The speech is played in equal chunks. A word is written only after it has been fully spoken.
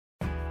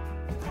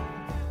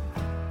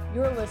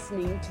You're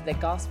listening to the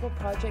Gospel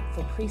Project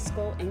for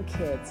Preschool and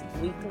Kids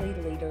Weekly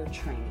Leader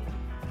Training.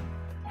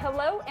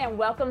 Hello and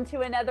welcome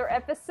to another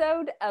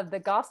episode of the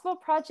Gospel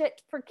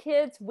Project for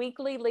Kids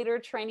Weekly Leader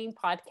Training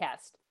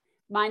Podcast.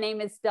 My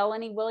name is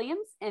Delaney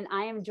Williams and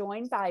I am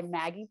joined by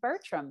Maggie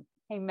Bertram.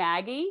 Hey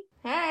Maggie.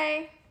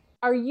 Hey.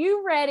 Are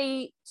you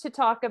ready to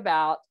talk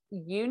about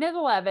Unit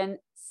 11,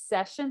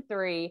 Session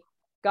 3,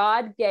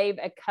 God Gave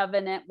a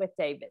Covenant with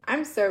David?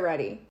 I'm so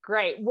ready.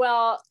 Great.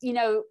 Well,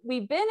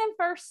 we've been in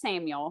 1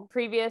 Samuel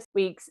previous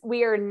weeks.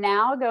 We are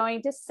now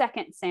going to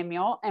 2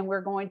 Samuel, and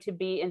we're going to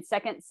be in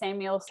 2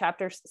 Samuel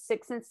chapters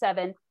 6 and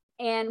 7.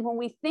 And when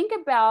we think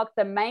about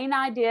the main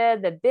idea,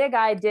 the big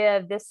idea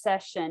of this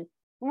session,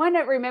 we want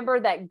to remember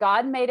that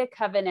God made a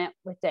covenant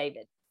with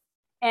David.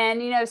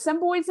 And,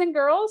 some boys and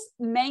girls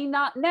may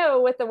not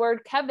know what the word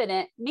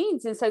covenant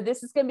means. And so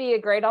this is going to be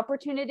a great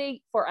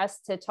opportunity for us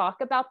to talk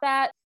about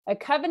that. A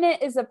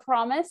covenant is a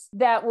promise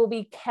that will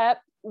be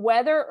kept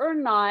whether or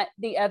not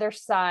the other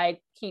side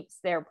keeps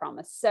their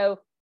promise. So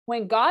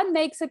when God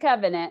makes a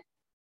covenant,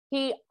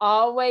 he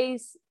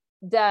always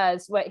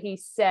does what he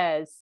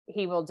says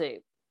he will do.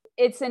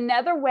 It's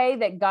another way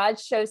that God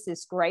shows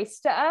his grace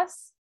to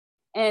us.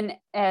 And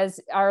as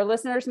our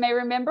listeners may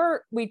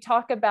remember, we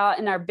talk about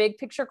in our big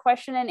picture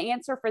question and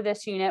answer for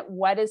this unit,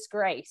 what is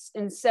grace?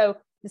 And so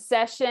the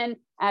session,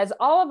 as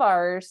all of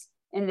ours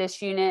in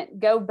this unit,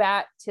 go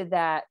back to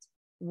that.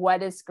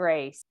 What is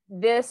grace?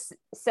 This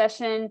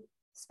session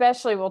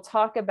especially will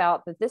talk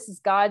about that this is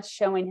God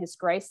showing his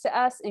grace to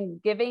us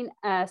and giving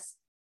us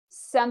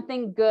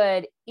something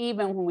good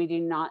even when we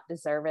do not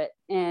deserve it.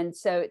 And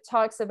so it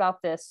talks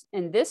about this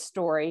in this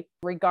story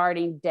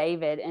regarding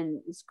David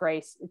and his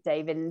grace with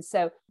David. And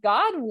so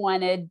God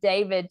wanted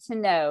David to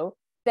know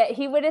that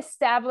he would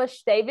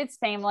establish David's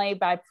family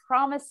by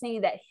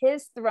promising that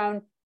his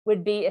throne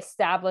would be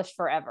established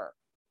forever.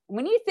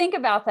 When you think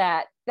about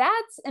that,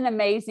 that's an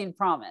amazing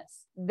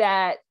promise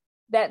that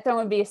throne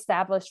would be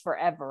established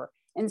forever.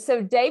 And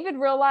so David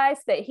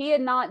realized that he had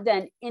not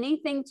done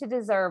anything to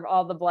deserve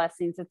all the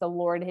blessings that the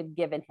Lord had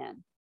given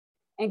him.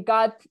 And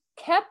God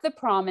kept the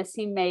promise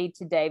he made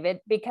to David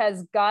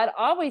because God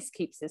always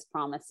keeps his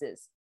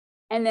promises.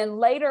 And then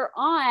later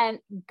on,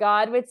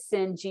 God would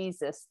send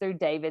Jesus through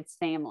David's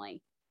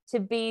family to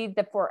be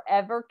the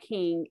forever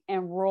king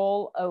and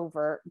rule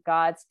over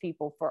God's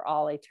people for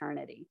all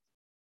eternity.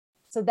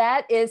 So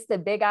that is the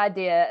big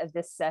idea of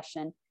this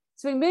session.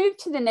 So we move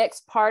to the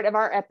next part of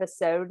our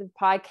episode, the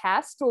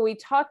podcast, where we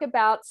talk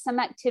about some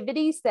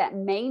activities that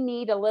may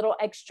need a little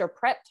extra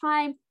prep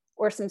time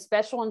or some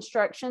special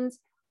instructions.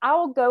 I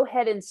will go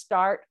ahead and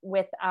start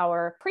with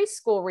our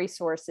preschool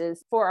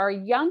resources. For our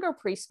younger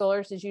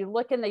preschoolers, as you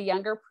look in the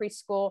younger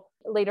preschool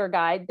leader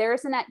guide,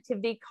 there's an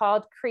activity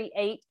called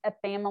Create a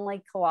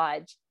Family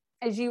Collage.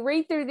 As you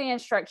read through the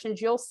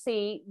instructions, you'll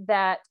see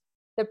that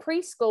the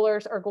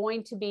preschoolers are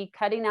going to be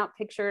cutting out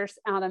pictures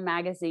out of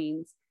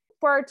magazines.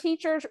 For our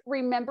teachers,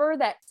 remember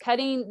that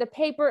cutting the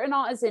paper and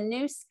all is a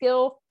new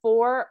skill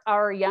for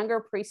our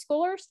younger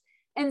preschoolers.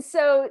 And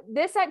so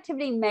this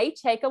activity may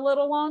take a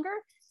little longer.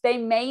 They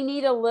may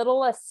need a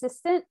little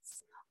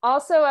assistance.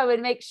 Also, I would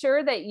make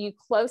sure that you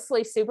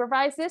closely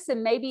supervise this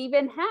and maybe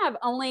even have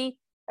only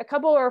a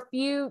couple or a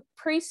few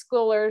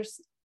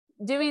preschoolers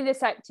doing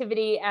this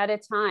activity at a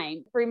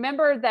time.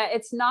 Remember that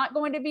it's not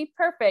going to be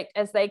perfect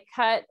as they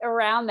cut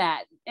around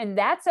that, and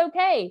that's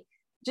okay.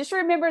 Just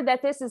remember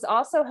that this is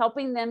also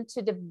helping them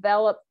to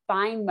develop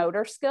fine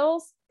motor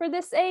skills for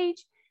this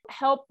age,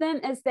 help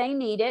them as they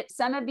need it.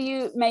 Some of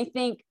you may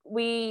think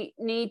we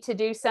need to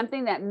do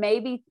something that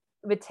maybe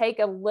would take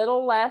a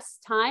little less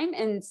time,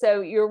 and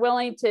so you're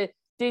willing to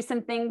do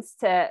some things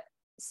to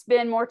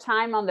spend more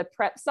time on the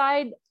prep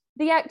side of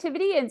the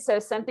activity. And so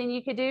something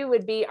you could do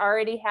would be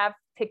already have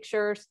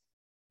pictures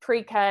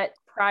pre-cut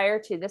prior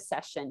to the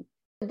session.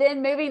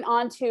 Then moving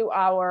on to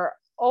our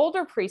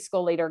older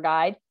preschool leader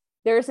guide,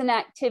 there's an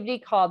activity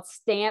called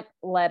Stamp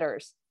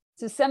Letters.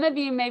 So some of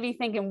you may be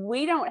thinking,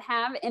 we don't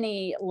have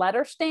any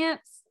letter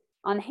stamps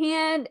on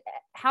hand.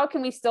 How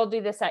can we still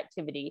do this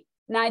activity?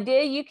 An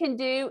idea you can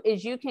do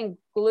is you can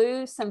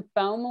glue some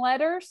foam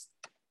letters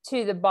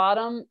to the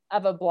bottom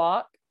of a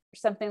block or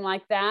something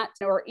like that.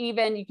 Or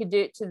even you could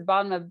do it to the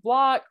bottom of a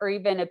block or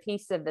even a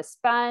piece of the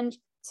sponge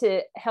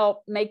to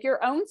help make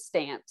your own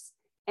stamps.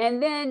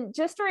 And then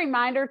just a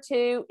reminder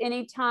too,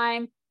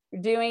 anytime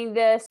you're doing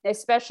this,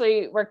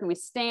 especially working with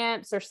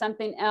stamps or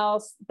something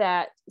else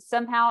that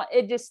somehow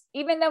it just,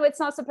 even though it's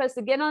not supposed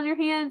to get on your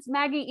hands,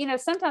 Maggie,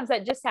 sometimes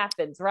that just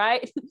happens,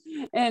 right?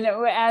 And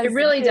as it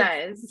really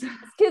does.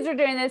 Kids are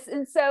doing this.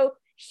 And so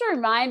just a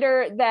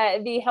reminder that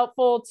it'd be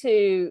helpful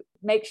to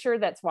make sure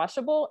that's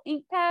washable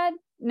ink pad.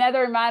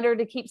 Another reminder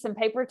to keep some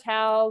paper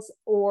towels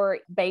or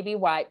baby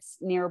wipes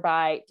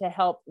nearby to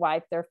help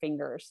wipe their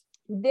fingers.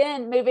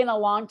 Then moving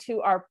along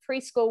to our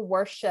preschool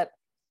worship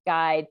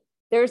guide,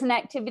 there's an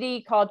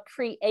activity called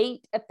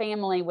Create a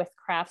Family with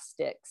Craft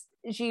Sticks.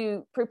 As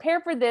you prepare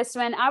for this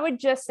one, I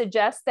would just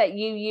suggest that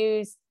you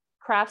use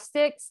craft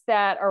sticks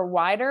that are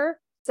wider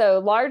So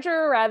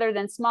larger rather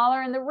than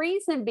smaller. And the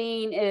reason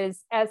being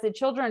is as the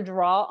children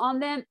draw on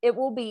them, it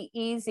will be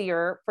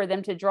easier for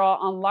them to draw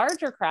on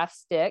larger craft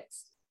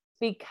sticks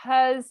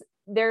because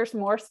there's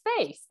more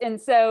space. And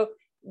so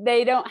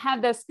they don't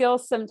have those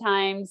skills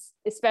sometimes,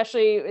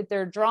 especially if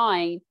they're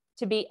drawing,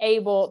 to be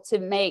able to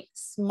make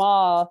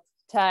small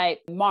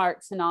type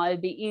marks and all.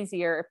 It'd be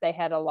easier if they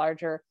had a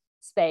larger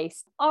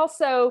space.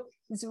 Also,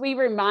 as we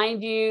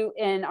remind you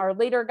in our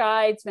leader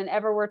guides,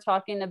 whenever we're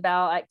talking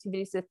about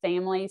activities with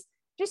families,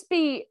 just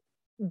be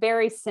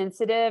very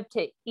sensitive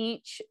to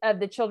each of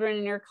the children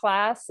in your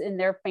class and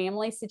their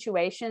family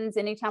situations.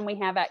 Anytime we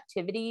have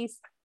activities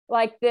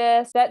like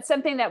this, that's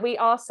something that we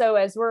also,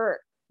 as we're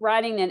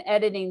writing and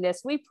editing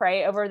this, we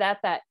pray over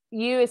that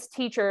you as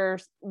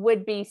teachers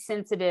would be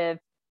sensitive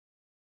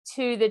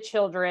to the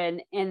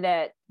children, and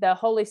that the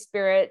Holy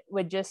Spirit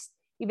would just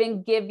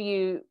even give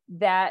you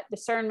that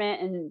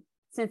discernment and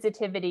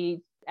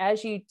sensitivity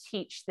as you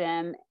teach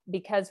them,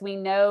 because we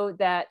know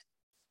that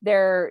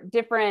there are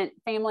different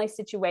family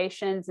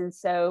situations. And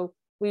so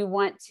we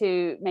want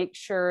to make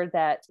sure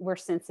that we're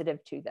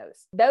sensitive to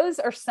those. Those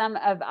are some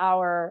of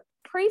our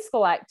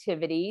preschool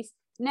activities.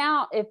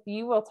 Now, if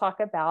you will talk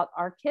about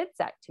our kids'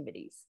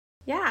 activities.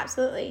 Yeah,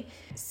 absolutely.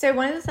 So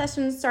one of the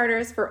session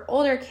starters for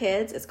older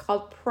kids is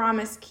called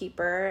Promise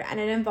Keeper, and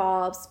it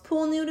involves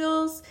pool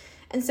noodles.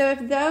 And so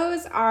if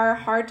those are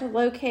hard to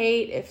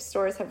locate, if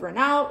stores have run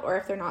out, or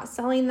if they're not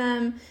selling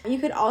them, you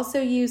could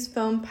also use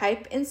foam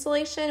pipe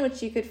installation,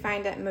 which you could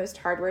find at most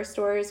hardware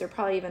stores or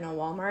probably even a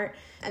Walmart.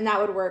 And that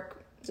would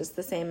work just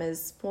the same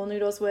as pool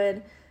noodles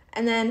would.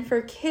 And then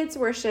for kids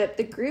worship,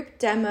 the group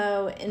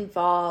demo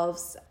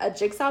involves a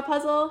jigsaw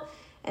puzzle.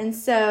 And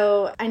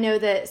so I know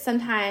that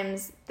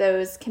sometimes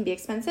those can be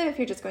expensive if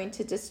you're just going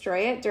to destroy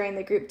it during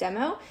the group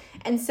demo.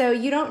 And so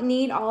you don't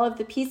need all of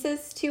the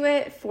pieces to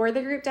it for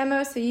the group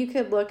demo. So you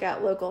could look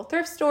at local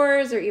thrift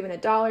stores or even a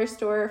dollar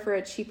store for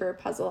a cheaper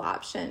puzzle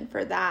option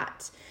for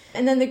that.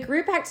 And then the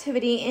group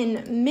activity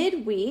in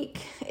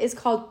midweek is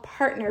called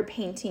partner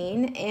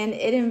painting, and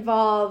it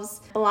involves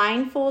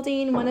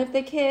blindfolding one of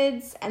the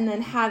kids and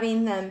then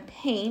having them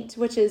paint,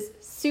 which is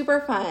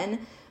super fun,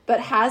 but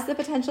has the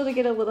potential to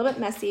get a little bit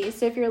messy.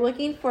 So if you're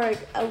looking for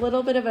a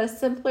little bit of a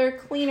simpler,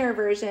 cleaner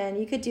version,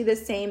 you could do the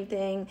same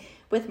thing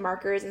with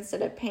markers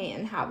instead of paint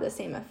and have the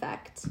same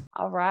effect.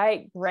 All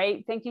right,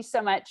 great. Thank you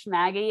so much,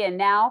 Maggie. And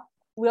now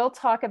we'll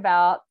talk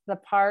about the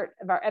part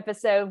of our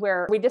episode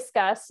where we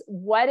discuss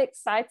what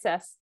excites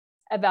us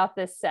about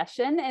this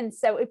session. And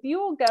so if you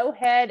will go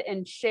ahead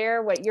and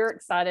share what you're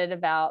excited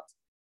about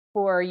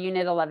for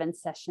Unit 11,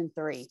 Session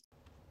 3.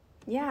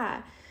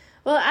 Yeah.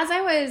 Well, as I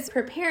was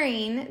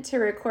preparing to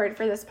record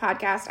for this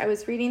podcast, I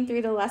was reading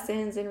through the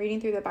lessons and reading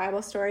through the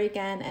Bible story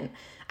again. And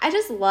I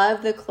just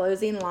love the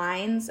closing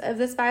lines of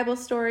this Bible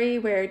story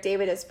where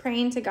David is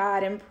praying to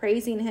God and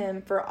praising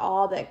him for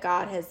all that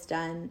God has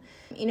done.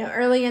 You know,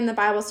 early in the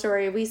Bible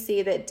story, we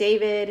see that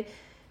David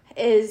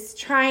is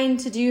trying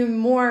to do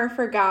more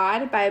for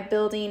God by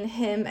building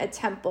him a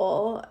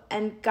temple.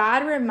 And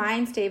God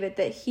reminds David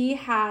that he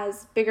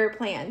has bigger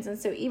plans. And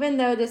so even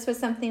though this was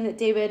something that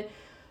David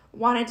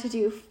wanted to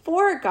do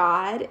for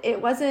God,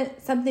 it wasn't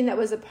something that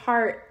was a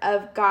part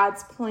of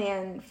God's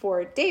plan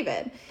for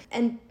David.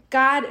 And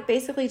God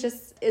basically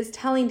just is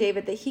telling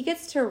David that he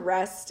gets to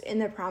rest in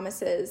the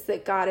promises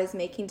that God is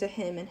making to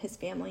him and his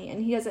family.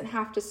 And he doesn't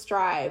have to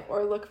strive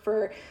or look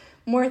for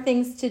more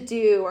things to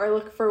do or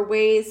look for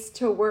ways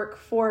to work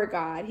for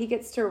God. He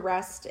gets to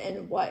rest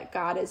in what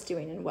God is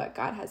doing and what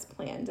God has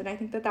planned. And I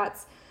think that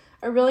that's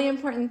a really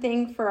important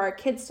thing for our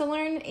kids to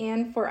learn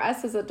and for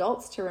us as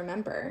adults to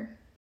remember.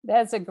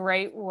 That's a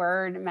great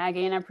word,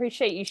 Maggie. And I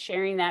appreciate you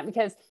sharing that,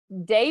 because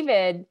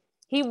David,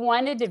 he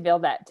wanted to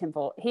build that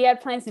temple. He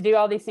had plans to do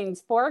all these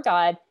things for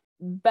God,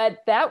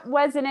 but that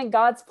wasn't in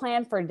God's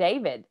plan for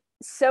David.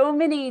 So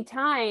many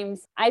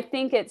times, I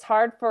think it's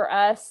hard for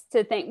us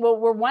to think, well,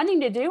 we're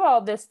wanting to do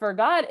all this for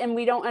God, and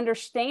we don't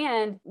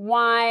understand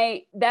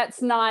why that's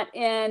not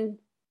in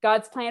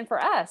God's plan for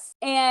us.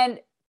 And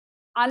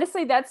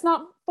honestly, that's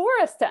not for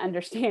us to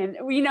understand.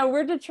 You know,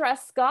 we're to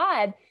trust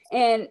God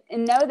and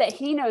know that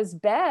he knows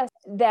best,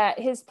 that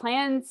his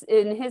plans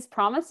and his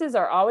promises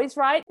are always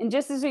right. And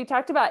just as we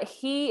talked about,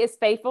 he is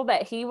faithful,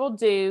 that he will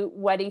do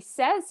what he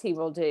says he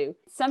will do.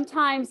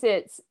 Sometimes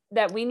it's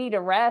that we need to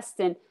rest.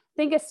 And I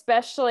think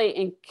especially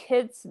in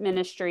kids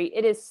ministry,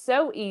 it is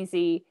so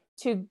easy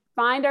to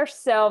find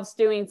ourselves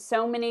doing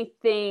so many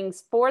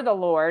things for the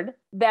Lord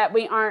that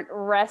we aren't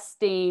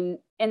resting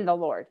in the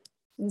Lord.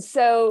 And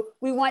so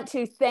we want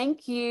to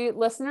thank you,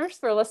 listeners,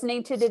 for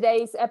listening to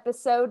today's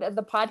episode of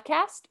the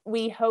podcast.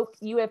 We hope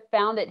you have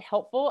found it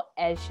helpful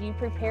as you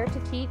prepare to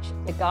teach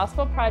the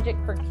Gospel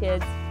Project for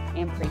Kids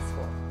and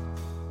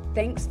Preschool.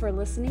 Thanks for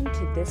listening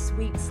to this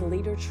week's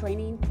leader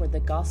training for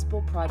the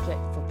Gospel Project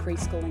for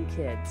Preschool and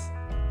Kids.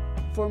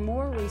 For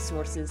more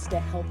resources to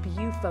help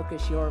you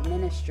focus your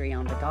ministry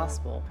on the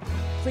gospel,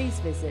 please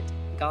visit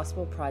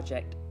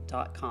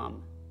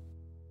gospelproject.com.